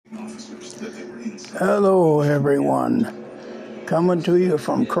Hello, everyone. Coming to you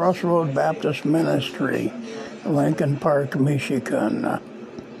from Crossroad Baptist Ministry, Lincoln Park, Michigan.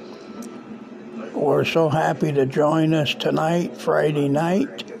 We're so happy to join us tonight, Friday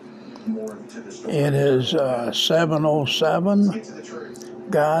night. It is 7:07,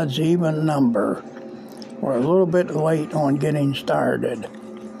 God's even number. We're a little bit late on getting started.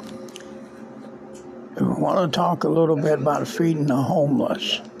 We want to talk a little bit about feeding the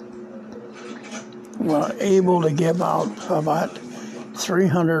homeless. We're able to give out about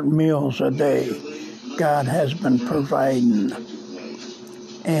 300 meals a day. God has been providing.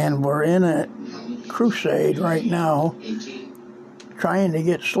 And we're in a crusade right now trying to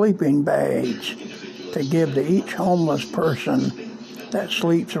get sleeping bags to give to each homeless person that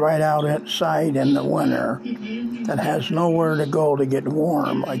sleeps right out outside in the winter, that has nowhere to go to get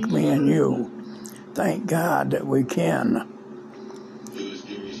warm like me and you. Thank God that we can.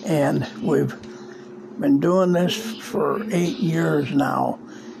 And we've been doing this for 8 years now.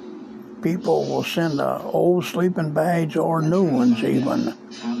 People will send old sleeping bags or new ones even.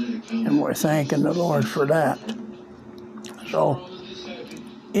 And we're thanking the Lord for that. So,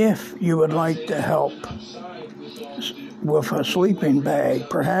 if you would like to help with a sleeping bag,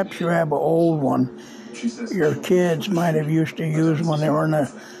 perhaps you have an old one your kids might have used to use when they were in the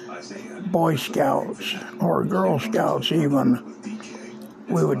Boy Scouts or Girl Scouts even,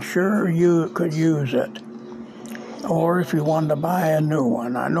 we would sure you could use it. Or if you wanted to buy a new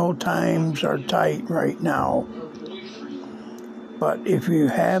one. I know times are tight right now. But if you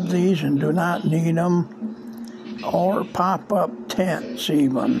have these and do not need them, or pop-up tents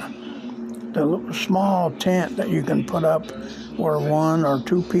even, the little small tent that you can put up where 1 or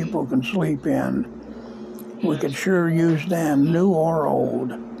 2 people can sleep in, we could sure use them, new or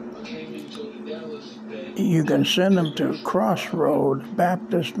old. You can send them to Crossroads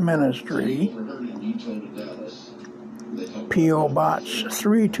Baptist Ministry, P.O. Box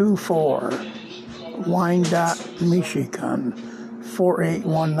 324, Wyandotte, Michigan,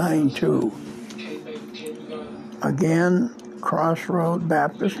 48192. Again, Crossroad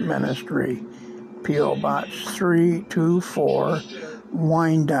Baptist Ministry, P.O. Box 324,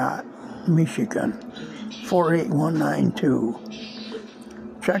 Wyandotte, Michigan, 48192.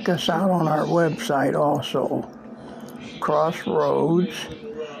 Check us out on our website also,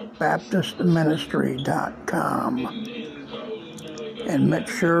 crossroadsbaptistministry.com. And make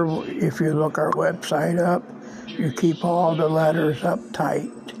sure if you look our website up, you keep all the letters up tight.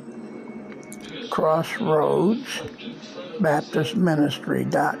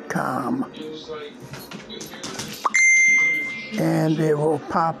 crossroadsbaptistministry.com. And it will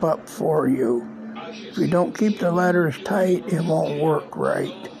pop up for you. If you don't keep the letters tight, it won't work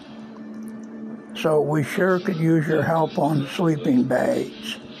right. So we sure could use your help on sleeping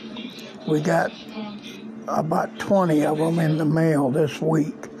bags. We got about 20 of them in the mail this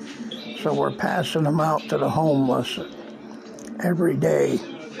week. So we're passing them out to the homeless every day.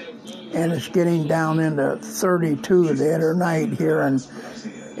 And it's getting down into 32 the other night here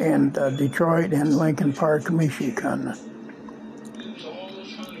in Detroit and Lincoln Park, Michigan.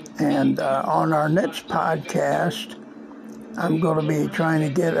 And on our next podcast, I'm going to be trying to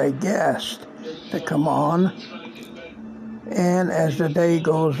get a guest to come on. And as the day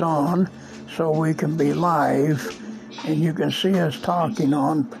goes on, so we can be live and you can see us talking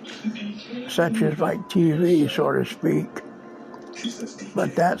on such as like TV, so to speak.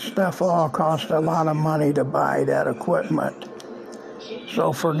 But that stuff all costs a lot of money to buy that equipment.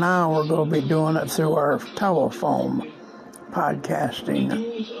 So for now, we're going to be doing it through our telephone podcasting.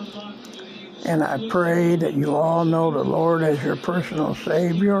 And I pray that you all know the Lord as your personal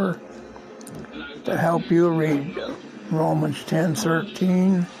Savior, to help you read Romans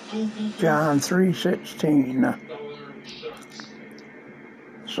 10:13, John 3:16.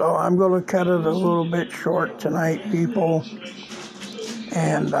 So I'm going to cut it a little bit short tonight, people.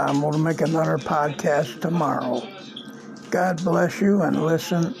 And I'm going to make another podcast tomorrow. God bless you and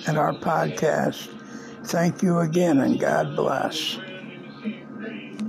listen at our podcast. Thank you again, and God bless.